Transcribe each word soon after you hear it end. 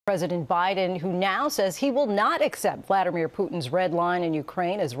President Biden, who now says he will not accept Vladimir Putin's red line in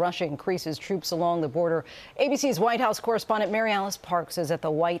Ukraine as Russia increases troops along the border. ABC's White House correspondent Mary Alice Parks is at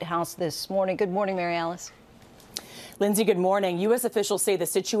the White House this morning. Good morning, Mary Alice. Lindsay, good morning. U.S. officials say the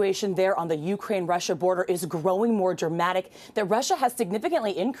situation there on the Ukraine-Russia border is growing more dramatic, that Russia has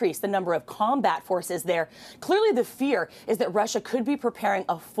significantly increased the number of combat forces there. Clearly, the fear is that Russia could be preparing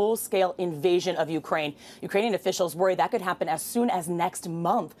a full-scale invasion of Ukraine. Ukrainian officials worry that could happen as soon as next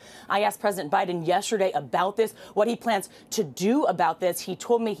month. I asked President Biden yesterday about this, what he plans to do about this. He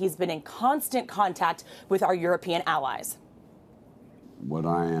told me he's been in constant contact with our European allies. What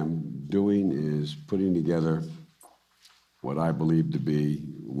I am doing is putting together what I believe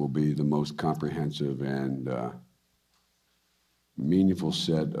will be the most comprehensive and meaningful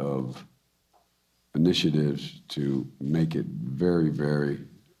set of initiatives to make it very, very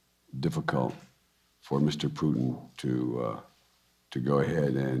difficult for Mr. Putin to go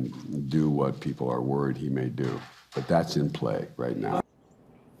ahead and do what people are worried he may do. But that's in play right now.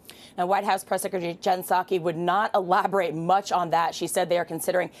 Now, White House Press Secretary Jen Psaki would not elaborate much on that. She said they are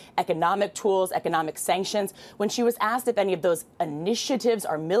considering economic tools, economic sanctions. When she was asked if any of those initiatives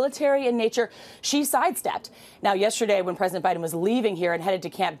are military in nature, she sidestepped. Now, yesterday, when President Biden was leaving here and headed to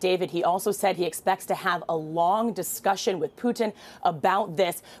Camp David, he also said he expects to have a long discussion with Putin about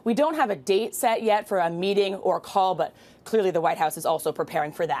this. We don't have a date set yet for a meeting or call, but clearly the White House is also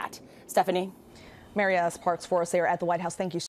preparing for that. Stephanie? Mary Alice Parks for us there at the White House. Thank you.